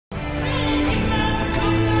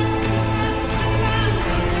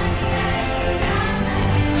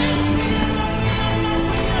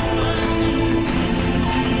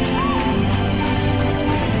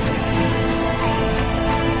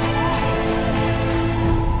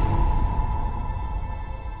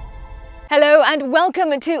and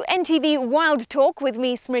welcome to NTV Wild Talk with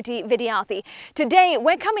me, Smriti Vidyarthi. Today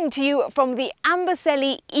we're coming to you from the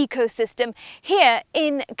Amboseli ecosystem here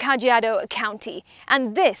in Kajiado County,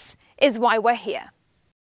 and this is why we're here.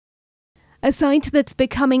 A sight that's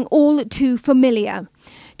becoming all too familiar.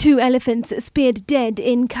 2 elephants speared dead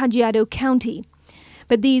in Kajiado County.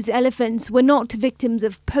 But these elephants were not victims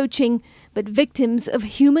of poaching, but victims of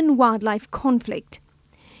human-wildlife conflict.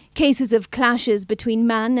 Cases of clashes between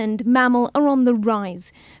man and mammal are on the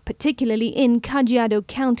rise, particularly in Kajiado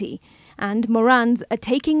County, and morans are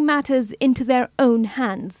taking matters into their own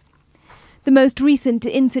hands. The most recent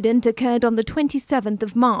incident occurred on the 27th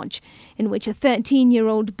of March, in which a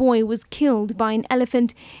 13-year-old boy was killed by an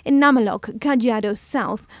elephant in Namalok, Kajiado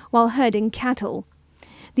South, while herding cattle.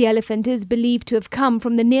 The elephant is believed to have come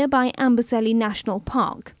from the nearby Amboseli National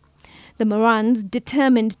Park. The morans,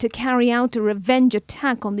 determined to carry out a revenge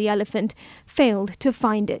attack on the elephant, failed to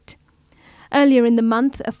find it. Earlier in the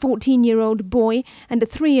month, a 14-year-old boy and a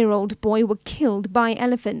 3-year-old boy were killed by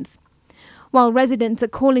elephants. While residents are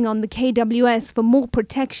calling on the KWS for more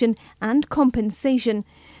protection and compensation,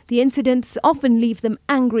 the incidents often leave them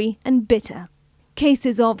angry and bitter.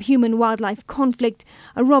 Cases of human-wildlife conflict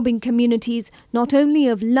are robbing communities not only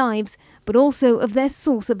of lives, but also of their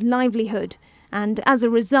source of livelihood. And as a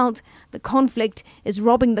result, the conflict is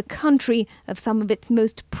robbing the country of some of its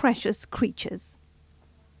most precious creatures.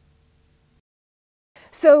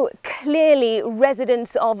 So clearly,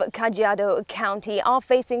 residents of Kajiado County are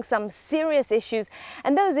facing some serious issues,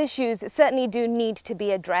 and those issues certainly do need to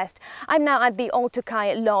be addressed. I'm now at the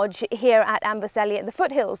Oltukai Lodge here at Amboseli at the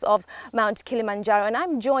foothills of Mount Kilimanjaro, and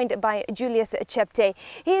I'm joined by Julius Chepte.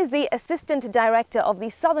 He is the Assistant Director of the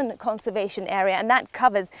Southern Conservation Area, and that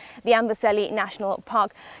covers the Amboseli National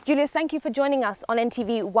Park. Julius, thank you for joining us on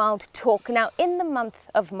NTV Wild Talk. Now, in the month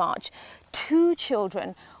of March, 2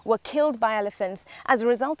 children were killed by elephants as a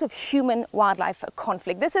result of human-wildlife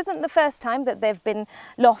conflict. This isn't the first time that there have been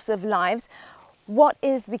loss of lives. What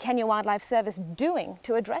is the Kenya Wildlife Service doing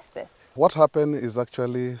to address this? What happened is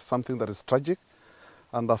actually something that is tragic,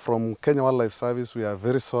 and from Kenya Wildlife Service we are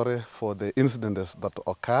very sorry for the incidents that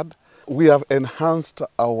occurred. We have enhanced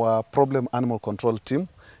our problem animal control team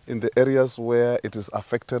in the areas where it is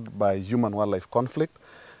affected by human-wildlife conflict.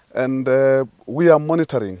 And we are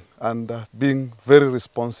monitoring and being very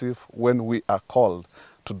responsive when we are called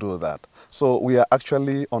to do that. So we are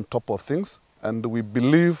actually on top of things, and we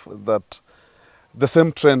believe that the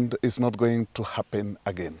same trend is not going to happen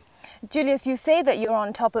again. Julius, you say that you're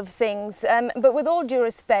on top of things, but with all due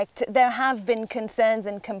respect, there have been concerns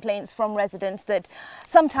and complaints from residents that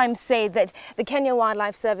sometimes say that the Kenya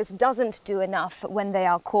Wildlife Service doesn't do enough when they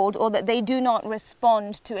are called, or that they do not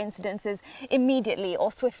respond to incidences immediately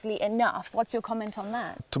or swiftly enough. What's your comment on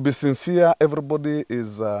that? To be sincere, everybody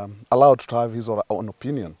is allowed to have his or her own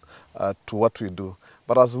opinion to what we do.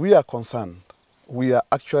 But as we are concerned, we are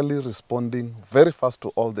actually responding very fast to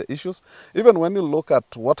all the issues. Even when you look at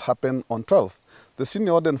what happened on 12th, the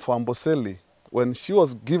senior warden for Amboseli, when she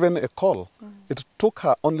was given a call, it took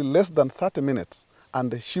her only less than 30 minutes,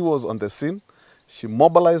 and she was on the scene. She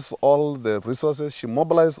mobilized all the resources, she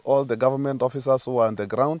mobilized all the government officers who were on the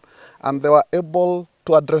ground, and they were able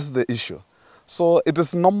to address the issue. So it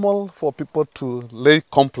is normal for people to lay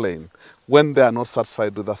complaint when they are not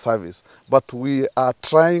satisfied with the service. But we are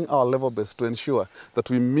trying our level best to ensure that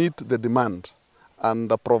we meet the demand and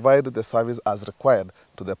provide the service as required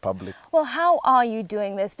to the public. Well, how are you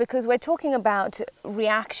doing this? Because we're talking about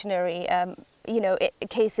reactionary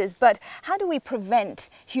cases, but how do we prevent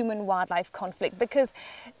human-wildlife conflict? Because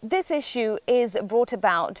this issue is brought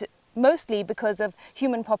about mostly because of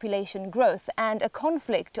human population growth and a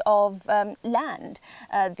conflict of land.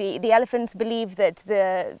 The elephants believe that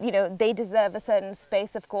they deserve a certain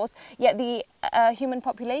space, of course, yet the human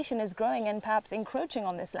population is growing and perhaps encroaching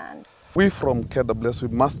on this land. We from KWS, we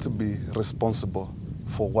must be responsible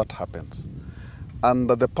for what happens. And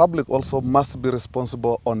the public also must be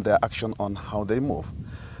responsible on their action on how they move.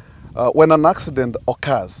 When an accident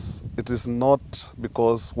occurs, it is not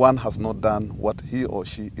because one has not done what he or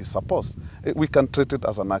she is supposed. We can treat it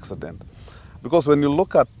as an accident. Because when you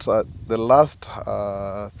look at the last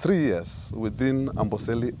 3 years within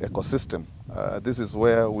Amboseli ecosystem, this is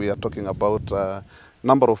where we are talking about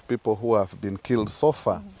number of people who have been killed so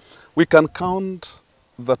far. We can count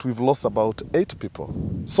that we've lost about 8 people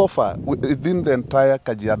so far within the entire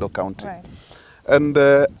Kajiado County. Right. And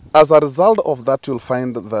as a result of that, you'll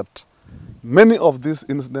find that many of these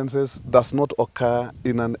incidences does not occur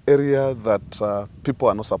in an area that people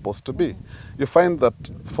are not supposed to be. You find that,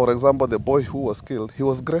 for example, the boy who was killed, he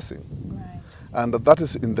was grazing. Right. And that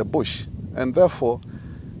is in the bush. And therefore,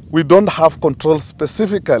 we don't have control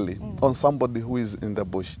specifically on somebody who is in the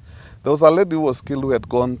bush. There was a lady who was killed who had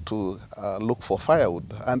gone to look for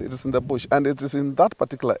firewood, and it is in the bush, and it is in that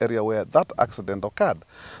particular area where that accident occurred.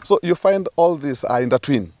 So you find all these are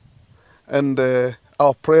intertwined, and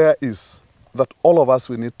our prayer is that all of us,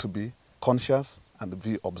 we need to be conscious and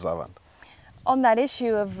be observant. On that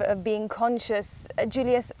issue of being conscious,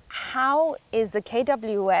 Julius, how is the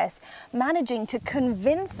KWS managing to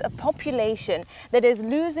convince a population that is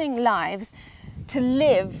losing lives to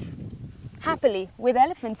live happily with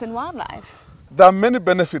elephants and wildlife? There are many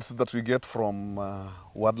benefits that we get from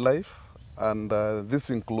wildlife, and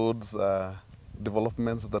this includes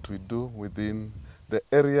developments that we do within the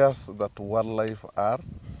areas that wildlife are,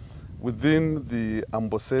 within the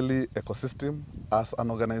Amboseli ecosystem as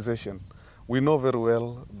an organization. We know very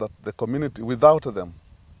well that the community, without them,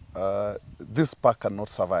 this park cannot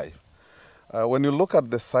survive. When you look at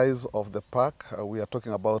the size of the park, we are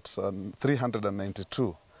talking about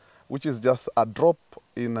 392, which is just a drop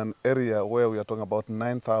in an area where we are talking about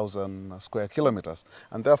 9,000 square kilometers.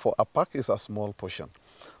 And therefore, a park is a small portion.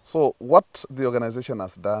 So what the organization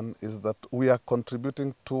has done is that we are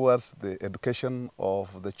contributing towards the education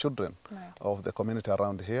of the children of the community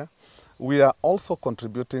around here. We are also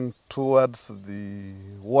contributing towards the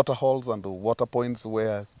water holes and the water points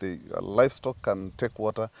where the livestock can take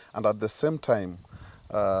water, and at the same time,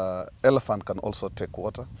 elephant can also take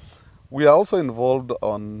water. We are also involved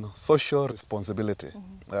on social responsibility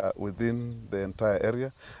within the entire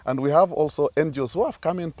area, and we have also NGOs who have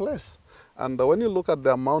come in place. And when you look at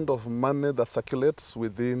the amount of money that circulates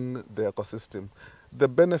within the ecosystem, the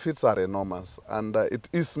benefits are enormous, and it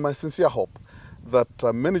is my sincere hope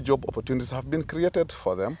that many job opportunities have been created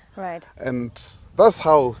for them. Right. And that's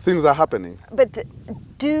how things are happening. But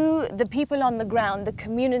do the people on the ground, the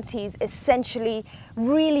communities, essentially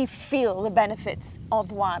really feel the benefits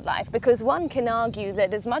of wildlife? Because one can argue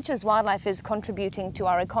that as much as wildlife is contributing to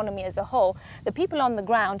our economy as a whole, the people on the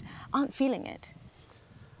ground aren't feeling it.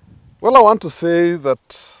 Well, I want to say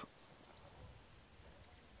that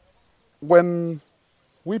when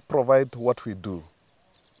we provide what we do,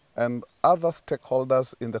 and other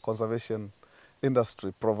stakeholders in the conservation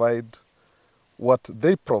industry provide what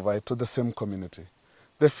they provide to the same community,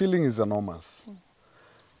 the feeling is enormous.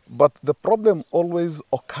 But the problem always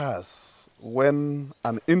occurs when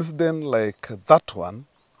an incident like that one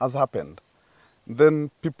has happened.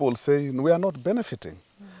 Then people say, we are not benefiting.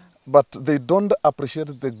 But they don't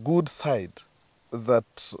appreciate the good side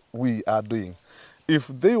that we are doing. If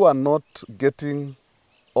they were not getting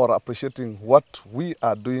or appreciating what we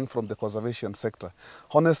are doing from the conservation sector,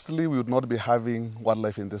 honestly, we would not be having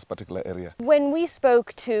wildlife in this particular area. When we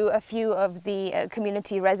spoke to a few of the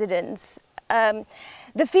community residents,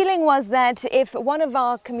 the feeling was that if one of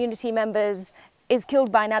our community members is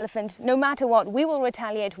killed by an elephant, no matter what, we will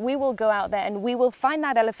retaliate, we will go out there and we will find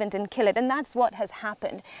that elephant and kill it. And that's what has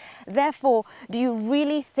happened. Therefore, do you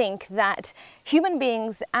really think that human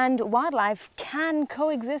beings and wildlife can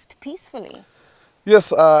coexist peacefully?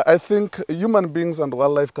 Yes, I think human beings and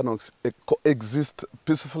wildlife can coexist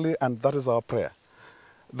peacefully, and that is our prayer.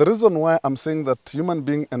 The reason why I'm saying that human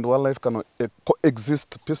being and wildlife can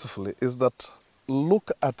coexist peacefully is that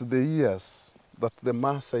look at the years that the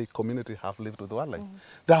Maasai community have lived with wildlife.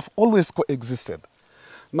 They have always coexisted.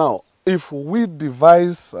 Now, if we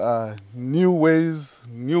devise new ways,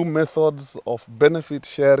 new methods of benefit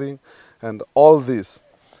sharing and all this,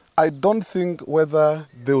 I don't think whether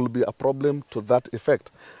there will be a problem to that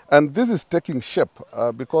effect. And this is taking shape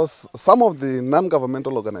because some of the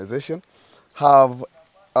non-governmental organizations have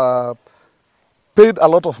paid a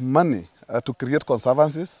lot of money to create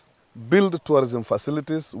conservancies, build tourism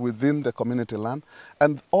facilities within the community land,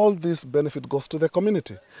 and all this benefit goes to the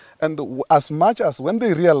community. And as much as when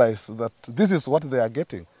they realize that this is what they are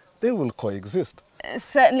getting, they will coexist.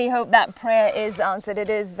 Certainly hope that prayer is answered. It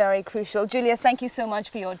is very crucial. Julius, thank you so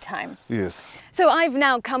much for your time. Yes. So I've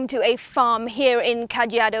now come to a farm here in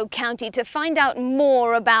Kajiado County to find out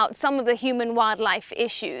more about some of the human-wildlife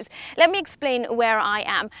issues. Let me explain where I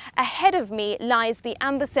am. Ahead of me lies the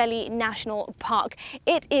Amboseli National Park.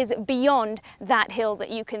 It is beyond that hill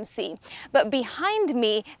that you can see. But behind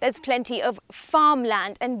me, there's plenty of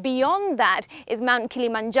farmland, and beyond that is Mount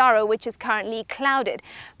Kilimanjaro, which is currently clouded.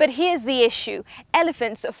 But here's the issue.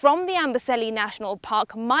 Elephants from the Amboseli National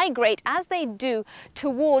Park migrate as they do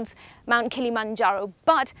towards Mount Kilimanjaro,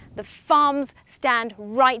 but the farms stand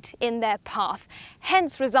right in their path,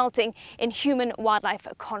 hence resulting in human-wildlife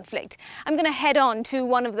conflict. I'm going to head on to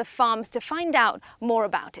one of the farms to find out more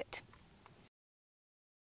about it.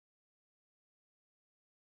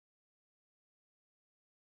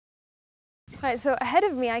 Right, so ahead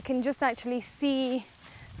of me I can just actually see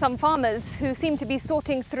some farmers who seem to be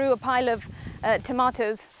sorting through a pile of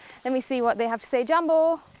tomatoes. Let me see what they have to say.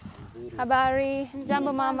 Jambo, habari,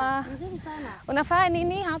 jambo mama. Unafanya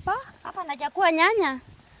nini hapa? Hapa nachukua nyanya.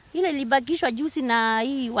 Ile ilibakishwa juzi na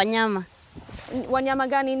hii wanyama. Wanyama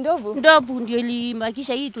gani? Ndovu? Ndovu ndio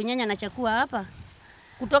ilibakisha hii tu nyanya nachukua hapa.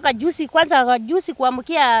 Kutoka juzi, kwanza juzi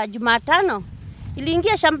kuamkia Jumatano.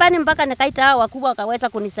 Iliingia shambani mpaka nikaita hao wakubwa wakaweza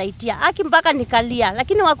kunisaidia. Haki mpaka nikalia,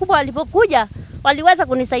 lakini wakubwa walipokuja waliweza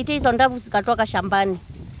kunisaidia, hizo ndovu zikatoka shambani.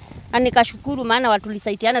 Na nikashukuru maana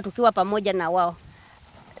watulisaidiana tukiwa pamoja na wao.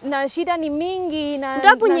 Na shida ni mingi na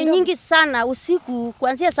ndovu nyingi sana usiku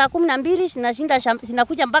kuanzia saa 12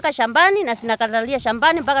 zinakuja mpaka shambani na zinakatalia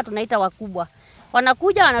shambani mpaka tunaita wakubwa.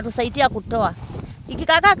 Wanakuja wanatusaidia kutoa.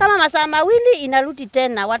 Ikikakaa kama masaa mawili inarudi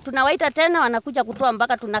tena. Watu nawaita tena wanakuja kutoa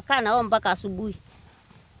mpaka tunakaa na wao mpaka asubuhi.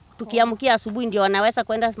 Tukiamkia asubuhi ndio wanaweza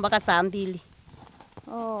kwenda mpaka saa 2.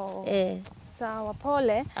 Oh. Sawa,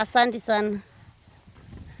 pole. Asante sana.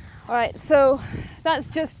 All right, so that's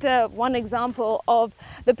just one example of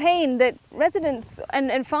the pain that residents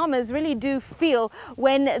and farmers really do feel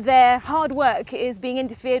when their hard work is being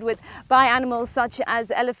interfered with by animals such as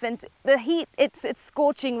elephants. The heat, it's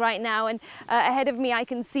scorching right now, and ahead of me I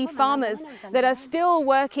can see farmers that are still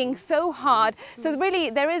working so hard. So really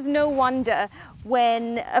there is no wonder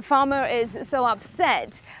when a farmer is so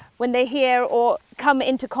upset when they hear or come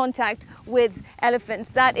into contact with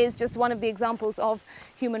elephants. That is just one of the examples of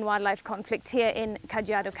human-wildlife conflict here in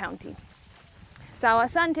Kajiado County. Sawa,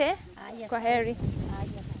 asante. Kwaheri.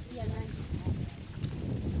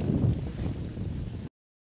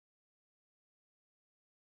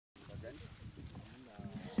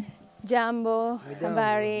 Jambo,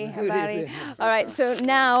 habari, habari. All right, so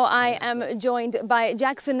now I am joined by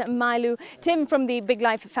Jackson Mailu, Tim from the Big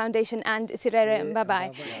Life Foundation, and Sirere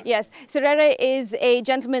Mbabai. Yes, Sirere is a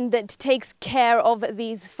gentleman that takes care of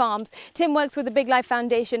these farms. Tim works with the Big Life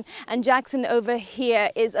Foundation, and Jackson over here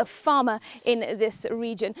is a farmer in this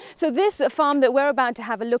region. So this farm that we're about to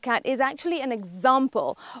have a look at is actually an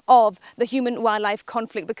example of the human-wildlife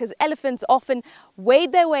conflict, because elephants often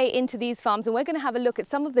wade their way into these farms, and we're going to have a look at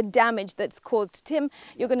some of the damage that's caused. Tim,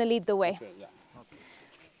 you're going to lead the way. Okay, yeah.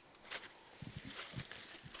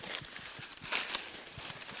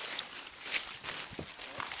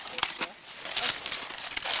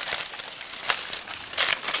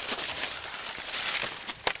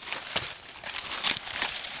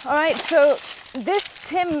 All right, so this,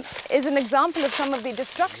 Tim, is an example of some of the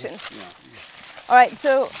destruction. Yeah. All right,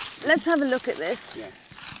 so let's have a look at this. Yeah.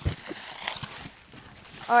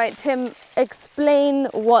 All right, Tim, explain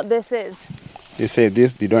what this is. They say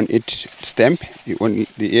this, they don't eat stem, they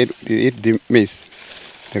eat the maize.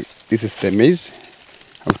 This is the maize.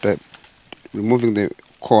 After removing the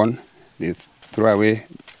corn, they throw away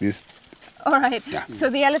this. All right, Yeah. so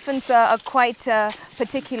the elephants are quite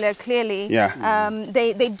particular, clearly. Yeah.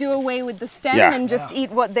 They do away with the stem Yeah. and just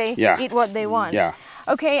eat what they want. Yeah.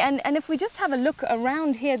 Okay, and if we just have a look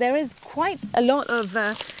around here, there is quite a lot of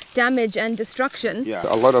damage and destruction. Yeah.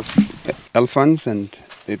 A lot of elephants, and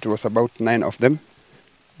it was about 9 of them.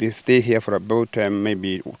 They stay here for about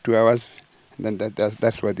maybe 2 hours. And then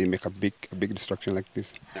that's why they make a big destruction like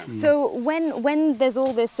this. Yeah. So when there's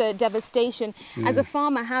all this devastation, as a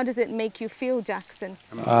farmer, how does it make you feel, Jackson?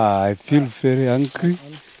 I feel very angry.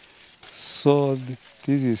 So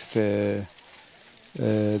this is the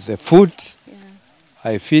food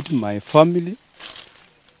I feed my family.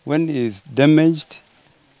 When it is damaged,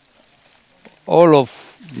 all of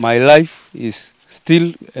my life is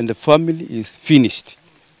still, and the family is finished.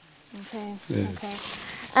 Okay. Yeah. Okay.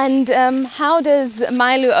 And how does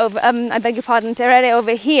Mailu, I beg your pardon, Terere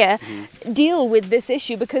over here, deal with this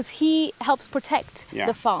issue? Because he helps protect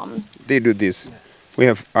the farms. They do this. We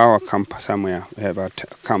have our camp somewhere. We have our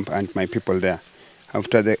camp and my people there.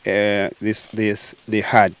 After they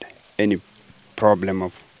had any problem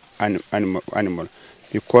of animal,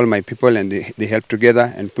 they call my people and they help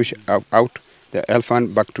together and push out the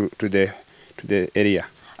elephant back to the area.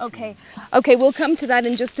 Okay, okay, we'll come to that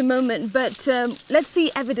in just a moment, but let's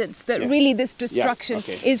see evidence that really this destruction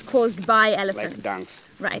is caused by elephants. Like dunks.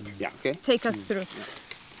 Right. Yeah. Okay. Take us through.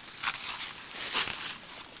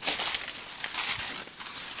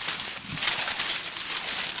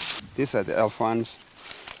 These are the elephants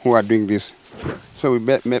who are doing this. So we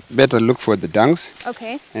better look for the dunks.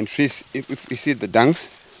 Okay. And if we see the dunks,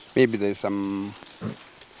 maybe there's some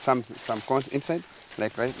corns inside.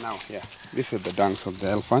 Like right now, yeah. These are the dunks of the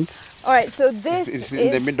elephant. All right, so this is in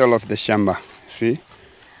the middle of the shamba. See?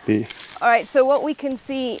 All right, so what we can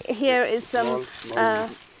see here is some...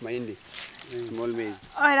 Mahindi. Small maize.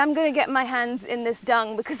 All right, I'm going to get my hands in this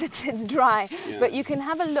dung because it's dry. Yeah. But you can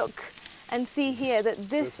have a look and see here that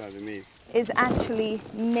this Those are the maize. is actually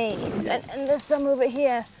maize. And there's some over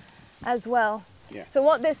here as well. Yeah. So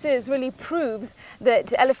what this is really proves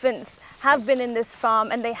that elephants have been in this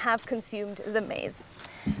farm and they have consumed the maize.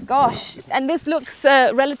 Gosh, and this looks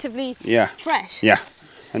relatively fresh. Yeah.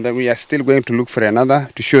 And then we are still going to look for another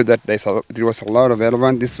to show that there was a lot of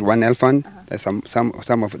elephant. This is one elephant. There's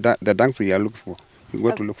some of the dung we are looking for. We're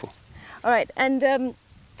going to look for. All right, and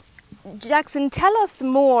Jackson, tell us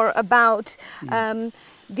more about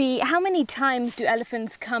how many times do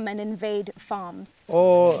elephants come and invade farms?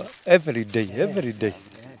 Oh, every day. Every day.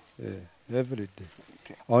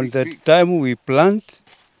 On that time we plant,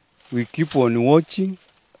 we keep on watching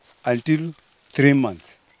until 3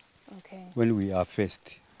 months. Okay. When we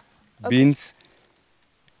harvest beans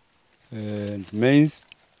and maize.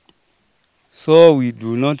 So we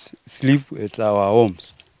do not sleep at our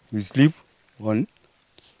homes. We sleep on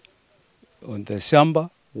the shamba,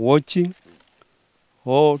 watching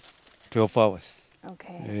all 12 hours.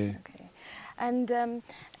 Okay. Okay. And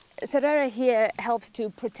Serera here helps to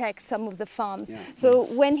protect some of the farms. Yeah. So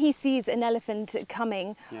when he sees an elephant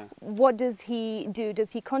coming, what does he do?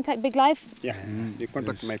 Does he contact Big Life? Yeah, they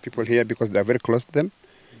contact my people here because they're very close to them.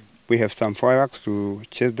 We have some fireworks to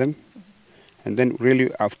chase them. And then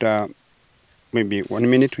really after maybe 1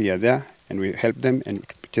 minute we are there and we help them and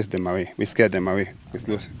chase them away. We scare them away with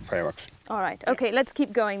those fireworks. All right. Okay, let's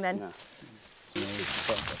keep going then. Yeah.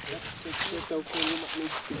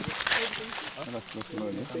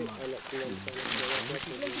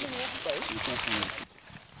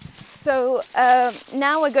 So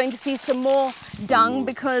now we're going to see some more dung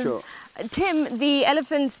because Tim, the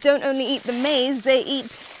elephants don't only eat the maize, they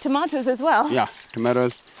eat tomatoes as well. Yeah,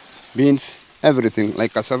 tomatoes, beans, everything,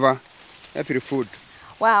 like cassava, every food.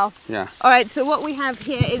 Wow. Yeah. All right, so what we have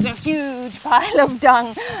here is a huge pile of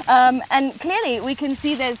dung. And clearly we can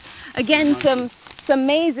see there's, again, some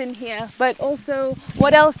maize in here, but also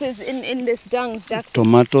what else is in this dung, Jackson?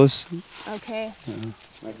 Tomatoes. Okay.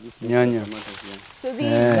 Nyanya. So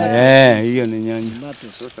these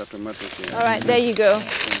Those are tomatoes, yeah. all right, there you go.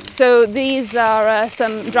 So these are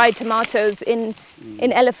some dried tomatoes in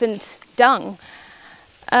elephant dung.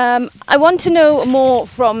 I want to know more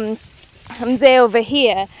from Mzee over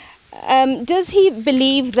here. Does he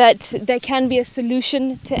believe that there can be a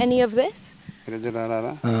solution to any of this?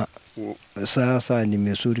 Sasa ni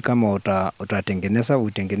mzuri kama utatengeneza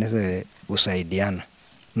utengeneze usaidiana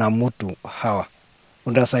na mtu hawa.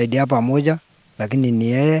 Utasaidia pamoja lakini ni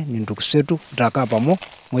yeye ni ndugu zetu tutakaa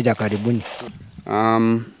pamoja karibuni.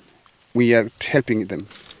 We are helping them.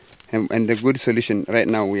 And the good solution right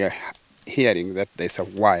now we are hearing that there's a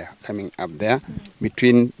wire coming up there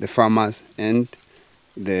between the farmers and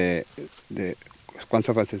the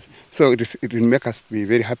conservancies. So it will make us be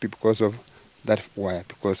very happy because of that wire,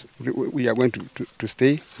 because we are going to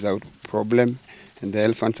stay without problem, and the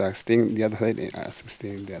elephants are staying the other side and us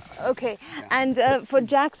staying the other side. Okay, yeah. And for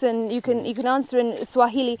Jackson, you can answer in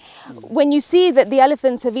Swahili. When you see that the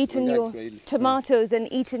elephants have eaten your tomatoes and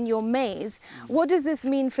eaten your maize, what does this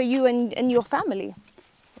mean for you and your family?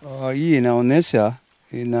 Hii inaonesha,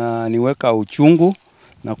 inaniweka uchungu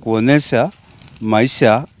na kuonesha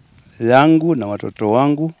maisha yangu na watoto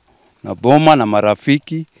wangu na boma na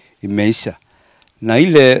marafiki imeisha. Na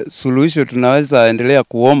ile suluhisho tunaweza endelea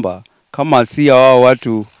kuomba kama si wao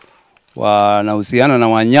watu wanahusiana na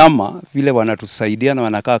wanyama vile wanatusaidia na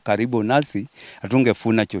wanakaa karibu nasi,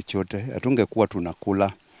 hatungefuna chochote, hatungekuwa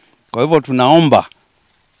tunakula. Kwa hivyo tunaomba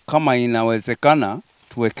kama inawezekana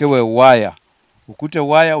tuwekewe waya. Ukute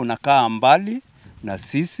waya unakaa mbali na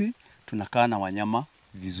sisi tunakaa na wanyama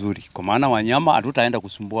vizuri. Kwa maana wanyama hatutaenda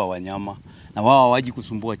kusumbua wanyama na wao hawaji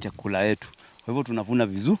kusumbua chakula yetu. Kwa hivyo tunavuna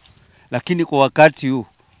vizuri. Lakini kwa wakati huu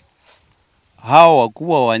hao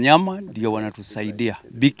wakubwa wanyama ndio wanatusaidia,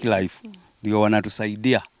 Big Life ndio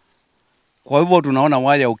wanatusaidia. Kwa hivyo tunaona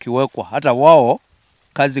waya ukiwekwa hata wao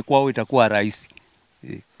kazi kwao itakuwa rahisi.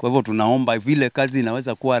 Kwa hivyo tunaomba vile kazi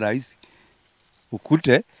inaweza kuwa rahisi.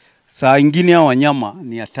 Ukute saa ingine hao wanyama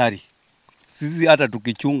ni hatari. Sisi hata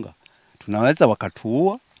tukichunga tunaweza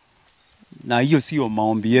wakatuua, na hiyo sio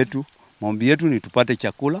maombi yetu. Maombi yetu ni tupate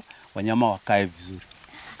chakula, wanyama wakae vizuri.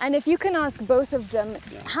 And if you can ask both of them,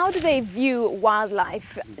 how do they view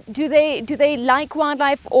wildlife? Do they like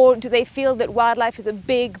wildlife, or do they feel that wildlife is a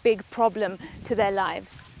big problem to their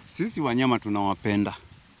lives? Sisi wanyama tunawapenda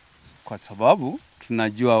kwa sababu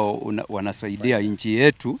tunajua wanasaidia nchi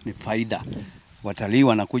yetu, ni faida. Watalii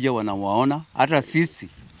wanakuja wanawaona, hata sisi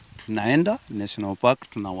tunaenda National Park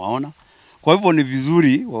tunawaona. Kwa hivyo ni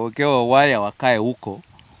vizuri wawekewe waya wakae huko,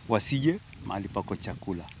 wasije mahali pako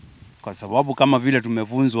chakula, kwa sababu kama vile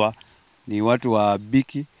tumefunzwa ni watu wa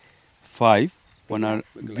Biki 5 wana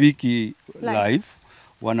Biki Life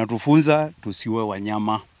wanatufunza tusiwe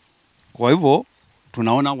wanyama. Kwa hivyo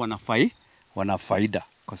tunaona wana faida,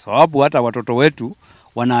 kwa sababu hata watoto wetu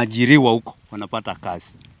wanaajiriwa huko, wanapata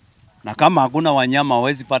kazi, na kama hakuna wanyama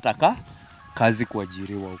hawezi pata kazi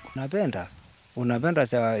kuajiriwa huko. Unapenda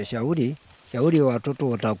shauri watoto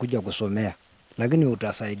watakuja kusomea, lakini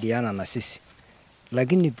utasaidiana na sisi.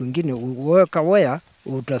 Lakini pengine wewe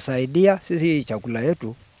utasaidia sisi, chakula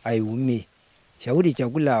yetu haiumii. Shauri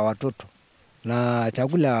chakula ya watoto na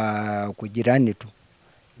chakula kujirani tu,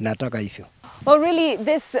 nataka hivyo. Well, really,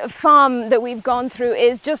 this farm that we've gone through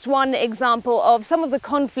is just one example of some of the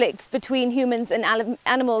conflicts between humans and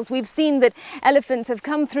animals. We've seen that elephants have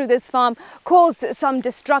come through this farm, caused some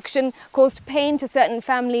destruction, caused pain to certain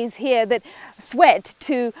families here that sweat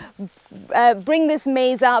to bring this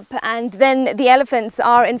maize up, and then the elephants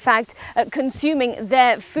are in fact consuming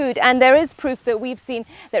their food. And there is proof that we've seen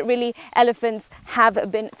that really elephants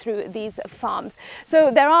have been through these farms.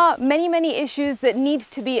 So there are many issues that need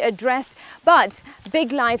to be addressed, but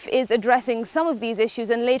Big Life is addressing some of these issues,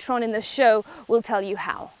 and later on in the show we'll tell you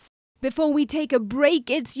how. Before we take a break,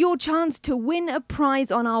 it's your chance to win a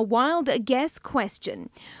prize on our Wild Guess question.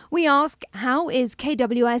 We ask, how is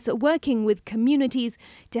KWS working with communities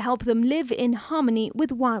to help them live in harmony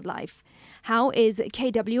with wildlife? How is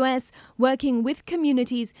KWS working with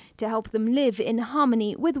communities to help them live in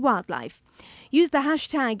harmony with wildlife? Use the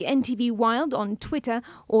hashtag NTV Wild on Twitter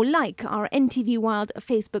or like our NTV Wild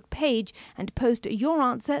Facebook page and post your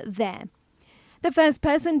answer there. The first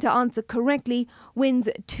person to answer correctly wins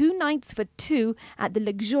 2 nights for 2 at the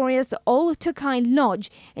luxurious Ol Tukai Lodge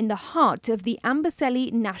in the heart of the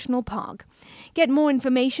Amboseli National Park. Get more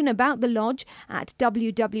information about the lodge at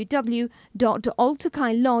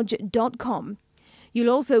www.oltukailodge.com. You'll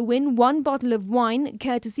also win 1 bottle of wine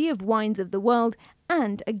courtesy of Wines of the World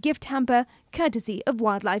and a gift hamper courtesy of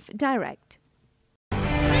Wildlife Direct.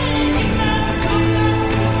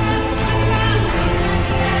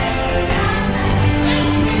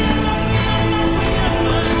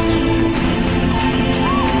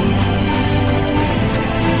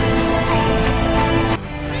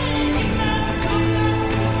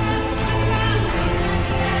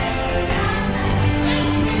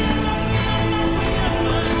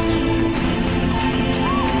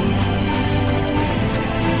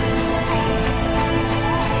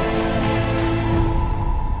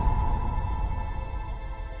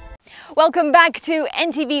 Welcome back to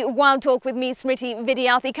NTV Wild Talk with me, Smriti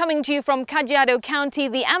Vidyarthi, coming to you from Kajiado County,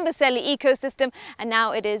 the Amboseli ecosystem, and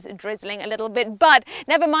now it is drizzling a little bit, but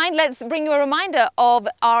never mind, let's bring you a reminder of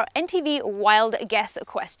our NTV Wild Guess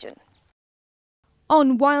question.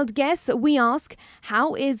 On Wild Guess, we ask,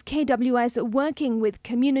 how is KWS working with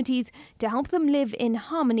communities to help them live in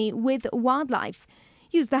harmony with wildlife?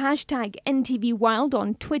 Use the hashtag NTV Wild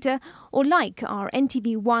on Twitter or like our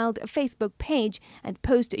NTV Wild Facebook page and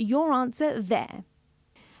post your answer there.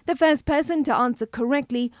 The first person to answer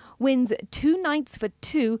correctly wins 2 nights for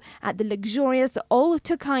 2 at the luxurious Ol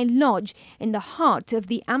Tukai Lodge in the heart of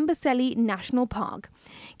the Amboseli National Park.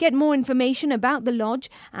 Get more information about the lodge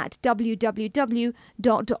at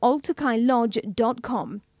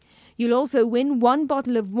www.oltukailodge.com. You'll also win 1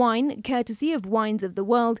 bottle of wine courtesy of Wines of the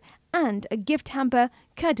World and a gift hamper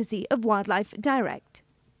courtesy of Wildlife Direct.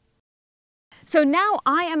 So now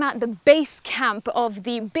I am at the base camp of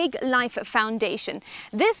the Big Life Foundation.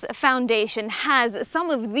 This foundation has some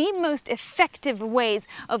of the most effective ways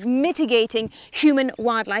of mitigating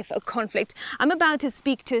human-wildlife conflict. I'm about to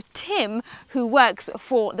speak to Tim, who works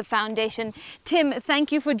for the foundation. Tim,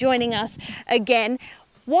 thank you for joining us again.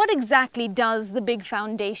 What exactly does the Big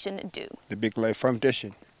Foundation do? The Big Life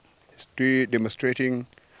Foundation is demonstrating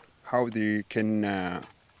how they can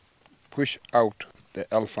push out the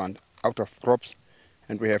elephant out of crops,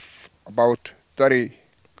 and we have about 30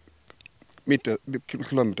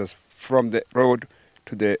 kilometers from the road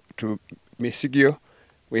to Mesigio.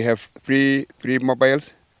 We have three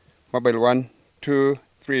mobiles, mobile 1, 2,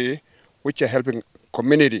 3, which are helping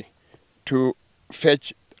community to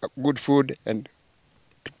fetch good food and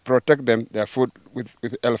to protect them, their food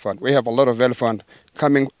with elephant. We have a lot of elephant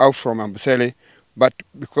coming out from Amboseli, but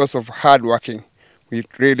because of hard working, we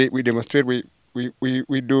demonstrate, we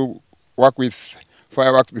do work with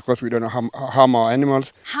fireworks because we don't harm our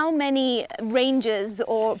animals. How many rangers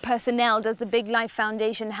or personnel does the Big Life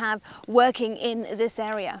Foundation have working in this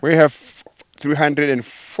area? We have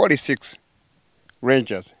 346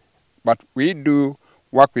 rangers, but we do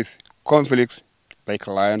work with conflicts like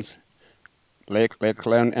lions, like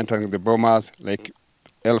lion entering the bomas, like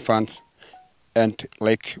elephants. and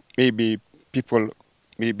like maybe people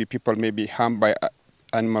may be harmed by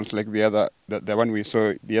animals like the one we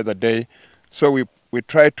saw the other day. So we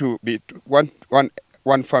try to be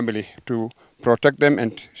one family to protect them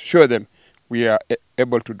and show them we are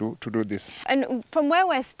able to do this. And from where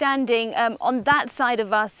we're standing, on that side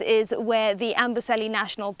of us is where the Amboseli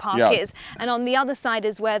National Park is, and on the other side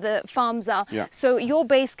is where the farms are. So your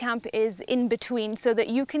base camp is in between, so that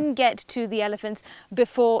you can get to the elephants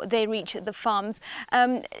before they reach the farms.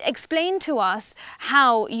 Explain to us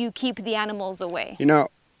how you keep the animals away. You know,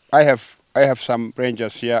 I have some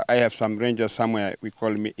rangers here. I have some rangers somewhere. We call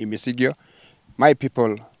me Imisigio. My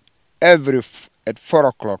people, at 4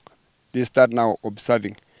 o'clock, they start now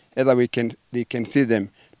observing. Either they can see them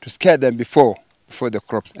to scare them before the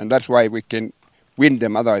crops, and that's why we can win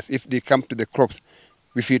them. Otherwise, if they come to the crops,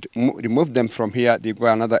 if you remove them from here, they go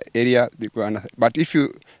another area. They go another. But if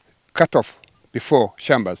you cut off before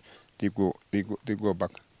shambas, they go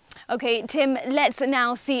back. Okay, Tim, let's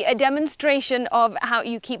now see a demonstration of how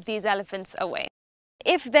you keep these elephants away.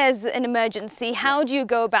 If there's an emergency, how do you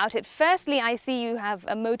go about it? Firstly, I see you have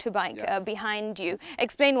a motorbike behind you.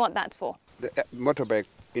 Explain what that's for. The motorbike,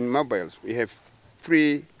 in mobiles, we have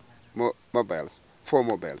 4 mobiles,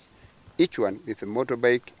 each one with a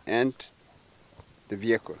motorbike and the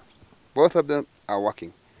vehicle. Both of them are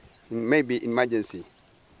working. Maybe emergency,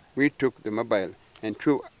 we took the mobile and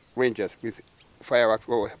 2 rangers with fireworks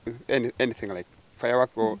or with anything like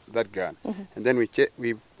fireworks or that gun. And then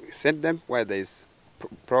we send them where there is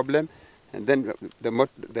problem, and then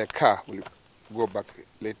the car will go back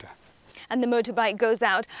later. And the motorbike goes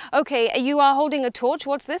out. Okay, you are holding a torch.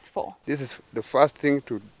 What's this for? This is the first thing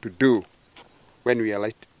to do when we are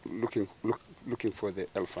like looking for the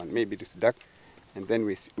elephant. Maybe this duck, and then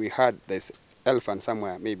we heard there's elephant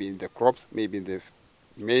somewhere, maybe in the crops, maybe in the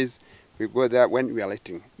maize. We go there when we are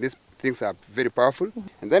lighting. These things are very powerful,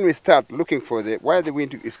 and then we start looking for where the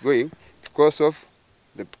wind is going, because of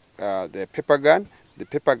the pepper gun. The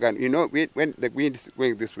pepper gun, you know, when the wind is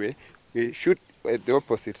going this way, we shoot at the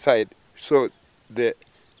opposite side, so the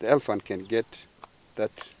elephant can get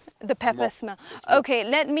that. The pepper smell. Okay,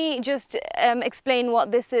 let me just explain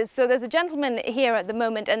what this is. So there's a gentleman here at the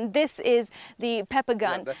moment, and this is the pepper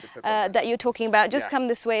gun, that's the pepper gun that you're talking about. Just come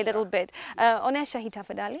this way a little bit. Onesha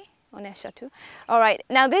hitafadali. Onesha too. All right.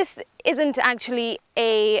 Now this isn't actually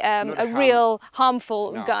a real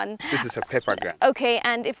harmful gun. This is a pepper gun. Okay,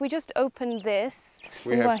 and if we just open this,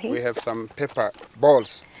 we have some pepper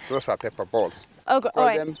balls. Those are pepper balls. Okay,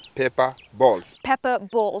 call them pepper balls. Pepper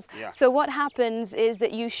balls. Yeah. So what happens is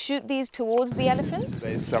that you shoot these towards the elephant?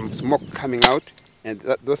 There is some smoke coming out, and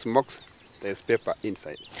those smokes, there's pepper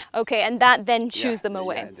inside. Okay, and that then shoos them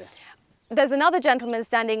away. There's another gentleman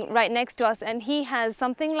standing right next to us, and he has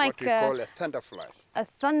something like what we call a thunder flash. A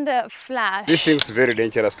thunder flash. This thing's very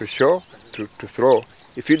dangerous to throw.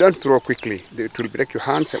 If you don't throw quickly, it will break your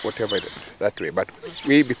hands and whatever it is that way. But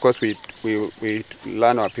because we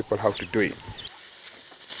learn our people how to do it.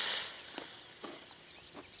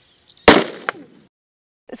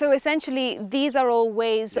 So essentially, these are all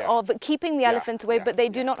ways of keeping the elephants away, but they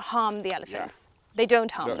do not harm the elephants. They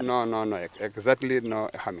don't harm them. No, exactly no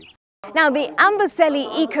harming. Now, the Amboseli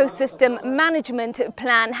Ecosystem Management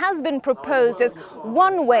Plan has been proposed as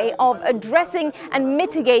one way of addressing and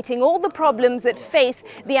mitigating all the problems that face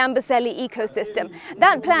the Amboseli ecosystem.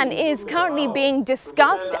 That plan is currently being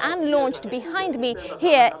discussed and launched behind me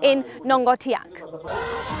here in Nongotiak.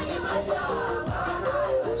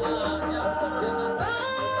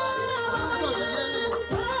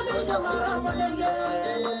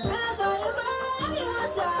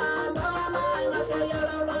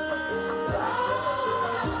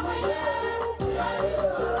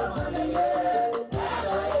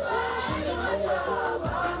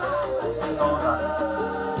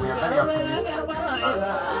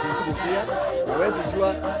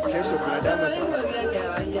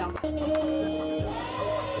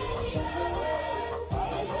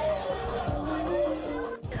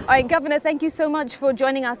 All right, Governor, thank you so much for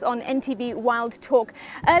joining us on NTV Wild Talk.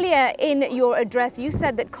 Earlier in your address, you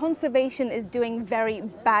said that conservation is doing very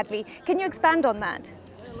badly. Can you expand on that?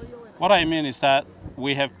 What I mean is that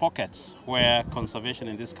we have pockets where conservation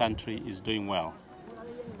in this country is doing well.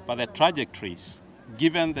 But the trajectories,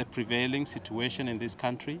 given the prevailing situation in this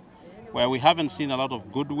country, where we haven't seen a lot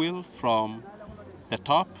of goodwill from the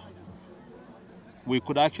top, we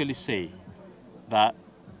could actually say that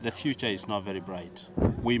the future is not very bright.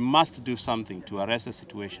 We must do something to arrest the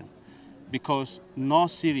situation, because no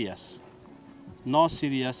serious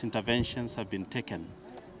interventions have been taken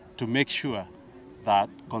to make sure that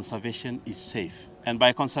conservation is safe. And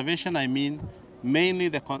by conservation, I mean mainly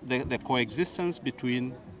the coexistence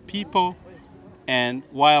between people and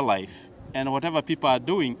wildlife and whatever people are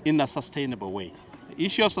doing in a sustainable way. The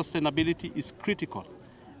issue of sustainability is critical,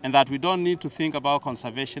 and that we don't need to think about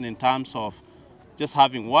conservation in terms of just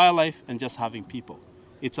having wildlife and just having people.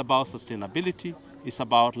 It's about sustainability, it's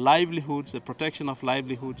about livelihoods, the protection of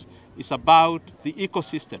livelihoods, it's about the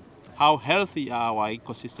ecosystem. How healthy are our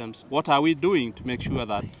ecosystems? What are we doing to make sure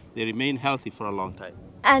that they remain healthy for a long time?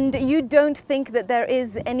 And you don't think that there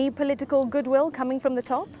is any political goodwill coming from the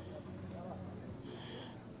top?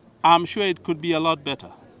 I'm sure it could be a lot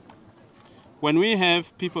better. When we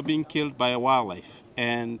have people being killed by wildlife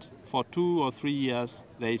and for 2 or 3 years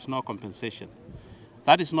there is no compensation,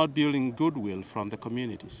 that is not building goodwill from the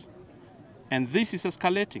communities. And this is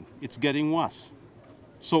escalating. It's getting worse.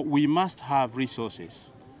 So we must have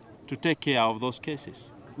resources to take care of those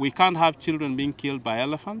cases. We can't have children being killed by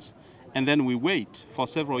elephants and then we wait for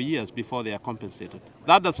several years before they are compensated.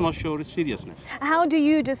 That does not show seriousness. How do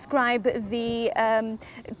you describe the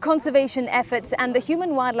conservation efforts and the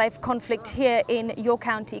human-wildlife conflict here in your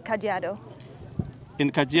county, Kajiado?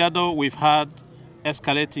 In Kajiado, we've had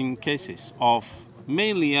escalating cases of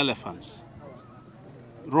mainly elephants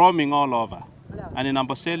roaming all over. And in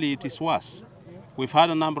Amboseli, it is worse. We've had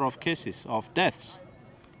a number of cases of deaths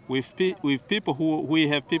with people we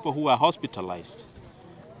have people who are hospitalized.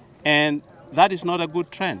 And that is not a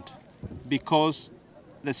good trend, because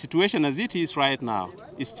the situation as it is right now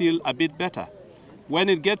is still a bit better. When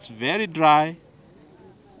it gets very dry,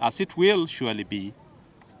 as it will surely be,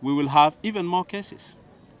 we will have even more cases.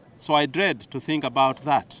 So I dread to think about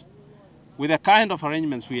that. With the kind of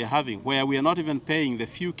arrangements we are having, where we are not even paying the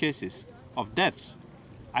few cases of deaths,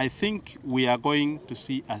 I think we are going to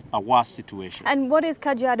see a worse situation. And what is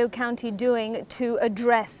Kajiado County doing to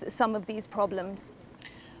address some of these problems?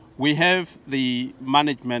 We have the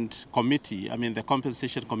management committee, the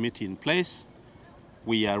compensation committee in place.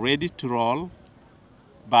 We are ready to roll,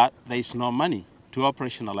 but there is no money to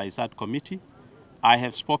operationalize that committee. I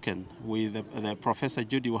have spoken with the Professor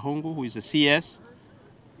Judy Wahungu, who is a CS,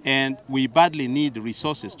 and we badly need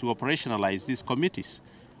resources to operationalize these committees.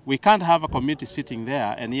 We can't have a committee sitting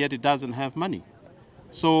there and yet it doesn't have money.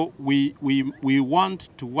 So we want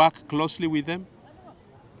to work closely with them.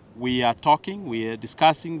 We are talking, we are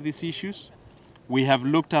discussing these issues. We have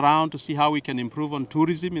looked around to see how we can improve on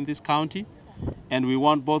tourism in this county, and we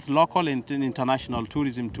want both local and international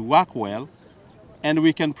tourism to work well, and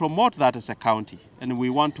we can promote that as a county, and we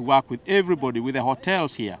want to work with everybody, with the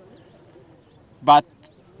hotels here. But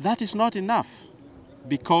that is not enough,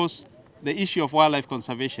 because the issue of wildlife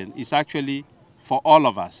conservation is actually for all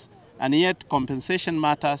of us, and yet compensation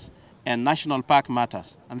matters and national park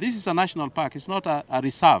matters. And this is a national park, it's not a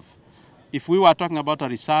reserve. If we were talking about a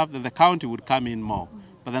reserve, then the county would come in more.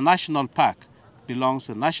 But the national park belongs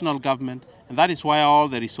to the national government, and that is why all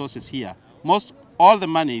the resources here, all the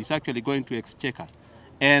money is actually going to Exchequer.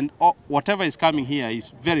 And whatever is coming here is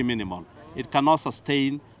very minimal. It cannot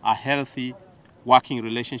sustain a healthy working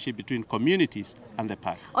relationship between communities and the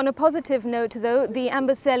park. On a positive note though, the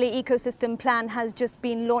Amboseli Ecosystem Plan has just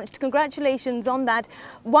been launched. Congratulations on that.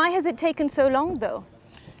 Why has it taken so long though?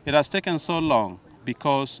 It has taken so long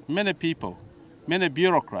because many people, many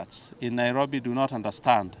bureaucrats in Nairobi do not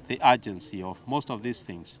understand the urgency of most of these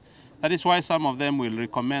things. That is why some of them will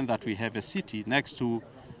recommend that we have a city next to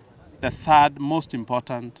the third most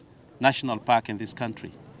important national park in this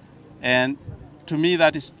country. And to me,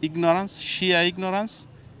 that is ignorance, sheer ignorance,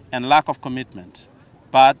 and lack of commitment.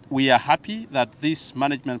 But we are happy that this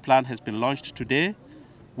management plan has been launched today.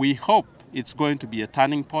 We hope it's going to be a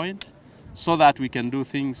turning point so that we can do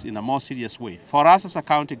things in a more serious way. For us as a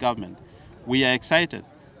county government, we are excited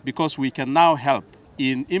because we can now help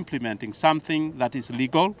in implementing something that is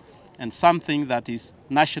legal and something that is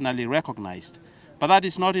nationally recognized. But that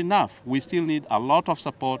is not enough. We still need a lot of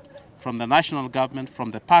support from the national government,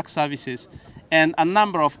 from the park services, and a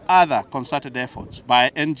number of other concerted efforts by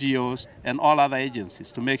NGOs and all other agencies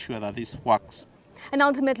to make sure that this works. And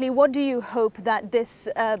ultimately, what do you hope that this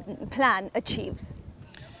plan achieves?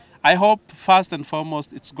 I hope, first and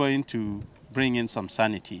foremost, it's going to bring in some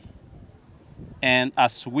sanity. And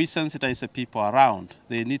as we sensitize the people around,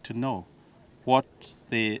 they need to know what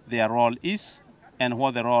their role is and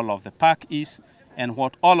what the role of the park is and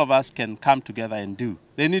what all of us can come together and do.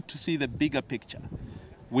 They need to see the bigger picture.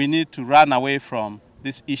 We need to run away from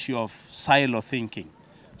this issue of silo thinking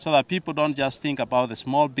so that people don't just think about the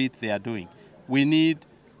small bit they are doing. We need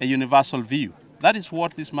a universal view. That is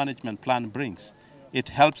what this management plan brings. It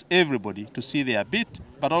helps everybody to see their bit,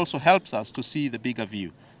 but also helps us to see the bigger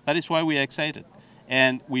view. That is why we are excited.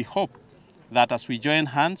 And we hope that as we join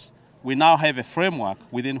hands, we now have a framework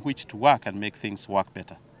within which to work and make things work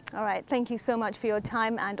better. All right, thank you so much for your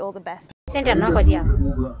time and all the best. She's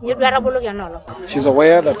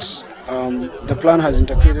aware that the plan has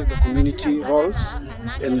integrated the community roles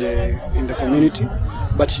in the community,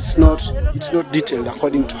 but it's not detailed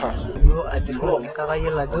according to her.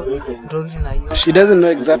 She doesn't know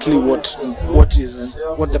exactly what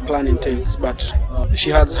the plan entails, but she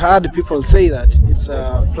has heard people say that it's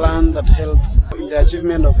a plan that helps in the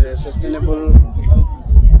achievement of the sustainable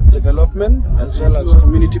development as well as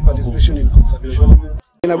community participation in conservation.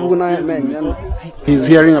 He's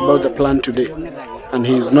hearing about the plan today and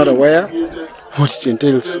he's not aware what it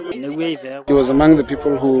entails. He was among the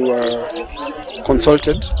people who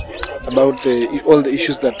consulted about all the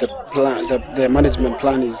issues that the management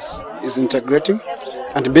plan is integrating,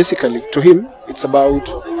 and basically to him it's about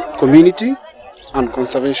community and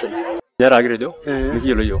conservation. This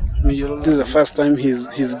is the first time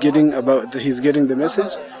he's getting the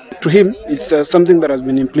message. To him, it's something that has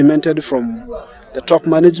been implemented from the top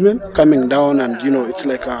management coming down, and it's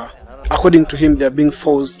like according to him, they're being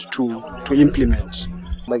forced to implement.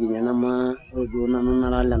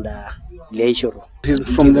 He's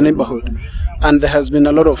from the neighborhood, and there has been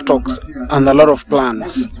a lot of talks and a lot of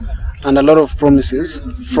plans and a lot of promises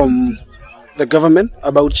from the government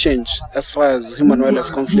about change as far as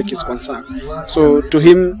human-wildlife conflict is concerned. So to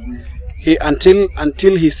him,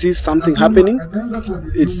 until he sees something happening,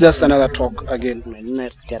 it's just another talk again.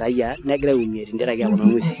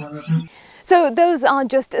 So those are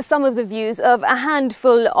just some of the views of a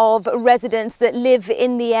handful of residents that live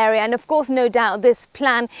in the area, and of course no doubt this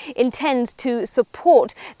plan intends to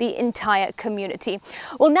support the entire community.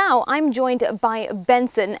 Well, now I'm joined by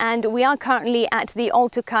Benson and we are currently at the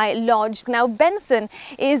Oltukai Lodge. Now Benson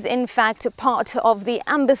is in fact part of the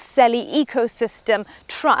Amboseli Ecosystem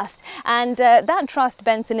Trust, and that trust,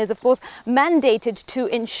 Benson, is of course mandated to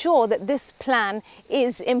ensure that this plan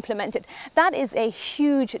is implemented. That is a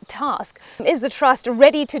huge task. Is the trust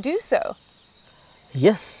ready to do so?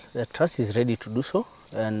 Yes, the trust is ready to do so,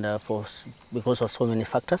 and because of so many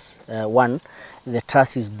factors. One, the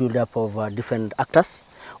trust is built up of different actors.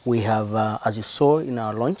 We have, as you saw in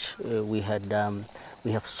our launch, we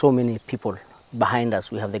have so many people behind us.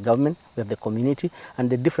 We have the government, we have the community, and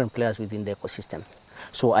the different players within the ecosystem.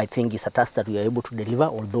 So I think it's a task that we are able to deliver,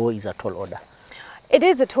 although it's a tall order. It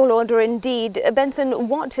is a tall order indeed. Benson,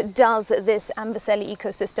 what does this Amboseli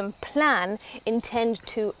Ecosystem Plan intend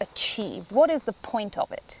to achieve? What is the point of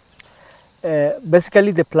it?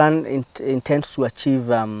 Basically, the plan intends to achieve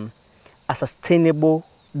a sustainable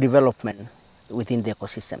development within the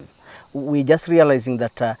ecosystem. We're just realizing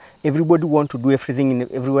that everybody wants to do everything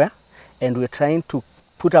everywhere, and we're trying to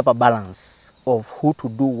put up a balance of who to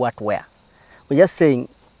do what where. We're just saying,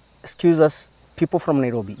 excuse us, people from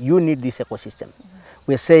Nairobi, you need this ecosystem.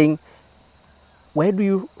 We're saying, why do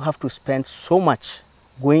you have to spend so much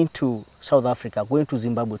going to South Africa, going to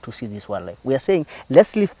Zimbabwe to see this wildlife? We are saying,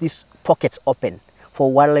 let's leave these pockets open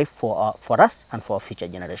for wildlife for us and for our future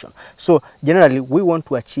generation. So generally, we want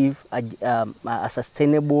to achieve a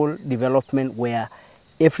sustainable development where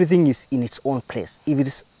everything is in its own place. If it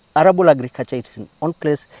is arable agriculture, it's in its own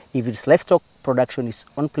place. If it is livestock production, it's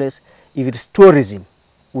on place. If it is tourism,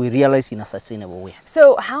 we realize in a sustainable way.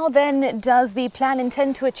 So how then does the plan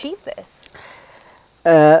intend to achieve this?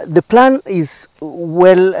 The plan is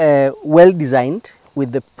well designed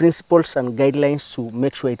with the principles and guidelines to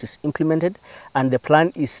make sure it is implemented, and the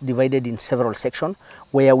plan is divided in several sections,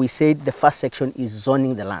 where we said the first section is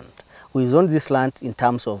zoning the land. We zone this land in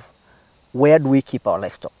terms of where do we keep our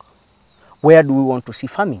livestock, where do we want to see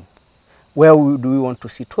farming, where do we want to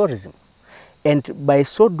see tourism. And by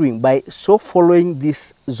so doing, by following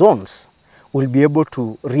these zones, we'll be able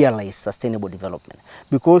to realize sustainable development,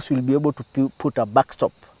 because we'll be able to put a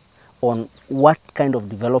backstop on what kind of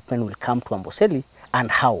development will come to Amboseli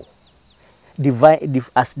and how,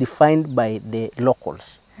 as defined by the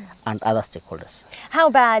locals and other stakeholders.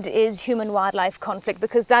 How bad is human-wildlife conflict?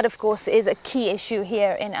 Because that, of course, is a key issue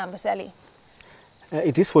here in Amboseli.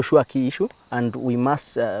 It is for sure a key issue, and we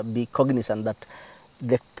must be cognizant that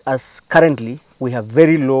as currently we have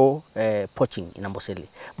very low poaching in Amboseli,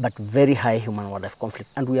 but very high human-wildlife conflict,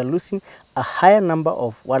 and we are losing a higher number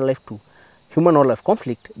of wildlife to human-wildlife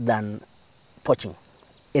conflict than poaching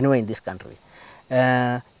anywhere in this country.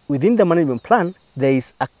 Within the management plan, there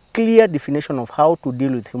is a clear definition of how to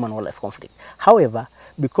deal with human-wildlife conflict. However,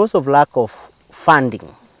 because of lack of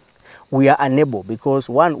funding, we are unable, because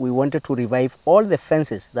one, we wanted to revive all the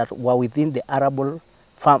fences that were within the arable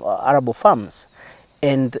farms,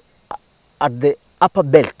 and at the upper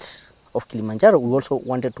belt of Kilimanjaro, we also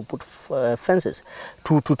wanted to put fences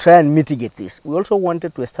to try and mitigate this. We also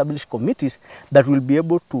wanted to establish committees that will be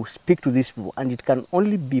able to speak to these people, and it can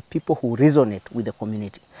only be people who resonate with the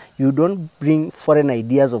community. You don't bring foreign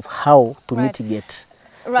ideas of how to mitigate.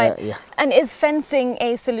 Right. And is fencing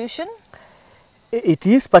a solution? It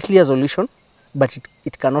is partly a solution, but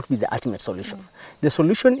it cannot be the ultimate solution. The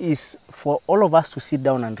solution is for all of us to sit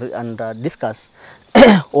down and discuss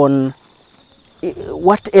on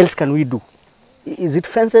what else can we do. Is it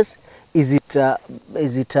fences? Is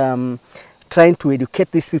it trying to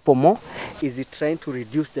educate these people more? Is it trying to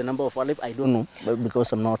reduce the number of wildlife? I don't know,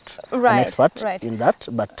 because I'm not an expert in that,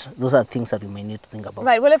 but those are things that we may need to think about.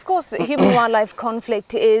 Right. Well, of course, human-wildlife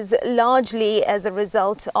conflict is largely as a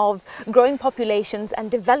result of growing populations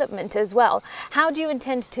and development as well. How do you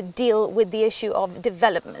intend to deal with the issue of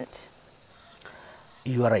development?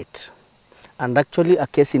 You are right. And actually, a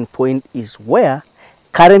case in point is where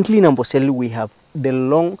currently in Amboseli we have the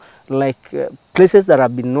long, places that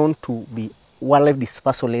have been known to be wildlife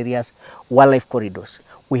dispersal areas, wildlife corridors.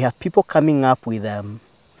 We have people coming up with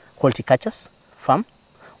horticultures farm.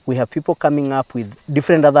 We have people coming up with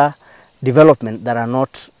different other development that are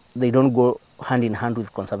not, they don't go hand in hand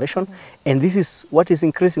with conservation. And this is what is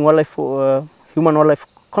increasing wildlife, human-wildlife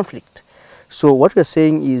conflict. So what we are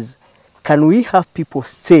saying is, can we have people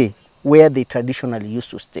stay where they traditionally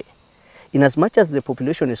used to stay? In as much as the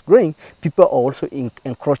population is growing, people are also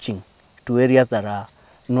encroaching to areas that are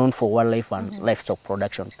known for wildlife and livestock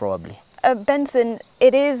production, probably. Benson,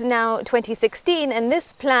 it is now 2016 and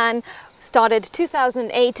this plan started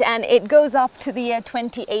 2008 and it goes up to the year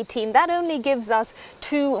 2018. That only gives us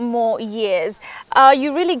 2 more years. Are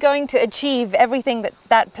you really going to achieve everything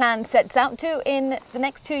that plan sets out to in the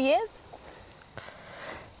next 2 years?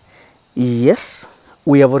 Yes,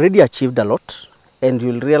 we have already achieved a lot, and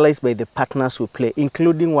you'll realize by the partners we play,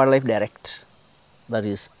 including Wildlife Direct, that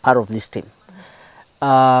is part of this team.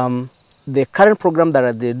 The current program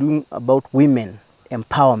that they're doing about women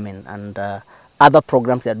empowerment and other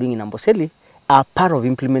programs they're doing in Amboseli are part of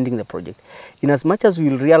implementing the project. In as much as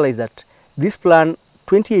you'll realize that this plan,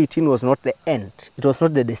 2018 was not the end, it was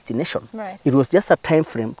not the destination. Right. It was just a time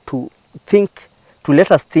frame to think, to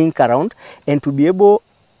let us think around and to be able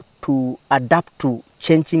to adapt to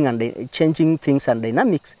changing things and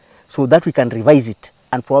dynamics so that we can revise it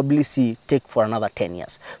and probably take for another 10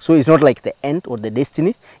 years. So it's not like the end or the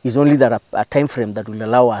destiny, it's only that a time frame that will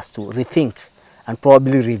allow us to rethink and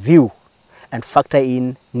probably review and factor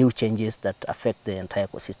in new changes that affect the entire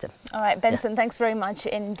ecosystem. All right, Benson, thanks very much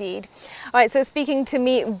indeed. All right, so speaking to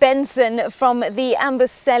me, Benson from the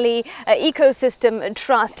Amboseli Ecosystem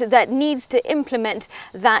Trust that needs to implement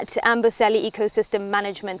that Amboseli Ecosystem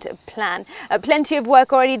Management Plan. Plenty of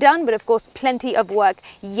work already done, but of course, plenty of work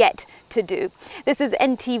yet to do. This is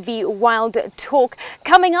NTV Wild Talk.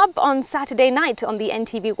 Coming up on Saturday night on the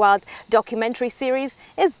NTV Wild documentary series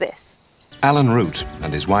is this. Alan Root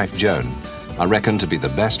and his wife Joan are reckoned to be the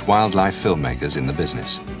best wildlife filmmakers in the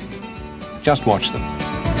business. Just watch them.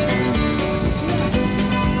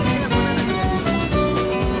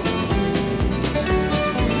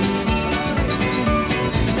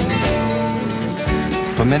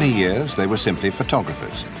 For many years, they were simply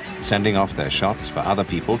photographers, sending off their shots for other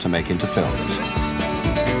people to make into films.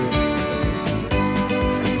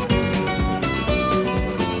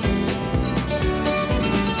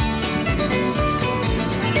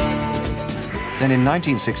 Then in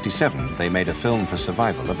 1967, they made a film for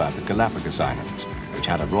survival about the Galapagos Islands, which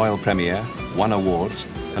had a royal premiere, won awards,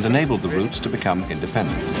 and enabled the Roots to become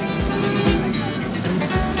independent.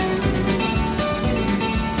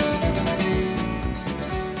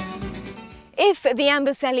 If the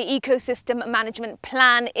Amboseli Ecosystem Management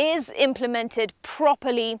Plan is implemented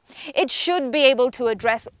properly, it should be able to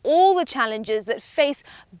address all the challenges that face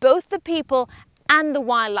both the people and the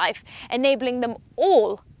wildlife, enabling them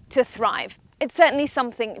all to thrive. It's certainly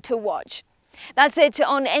something to watch. That's it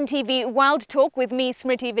on NTV Wild Talk with me,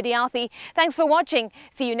 Smriti Vidyarthi. Thanks for watching.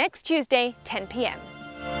 See you next Tuesday, 10 p.m.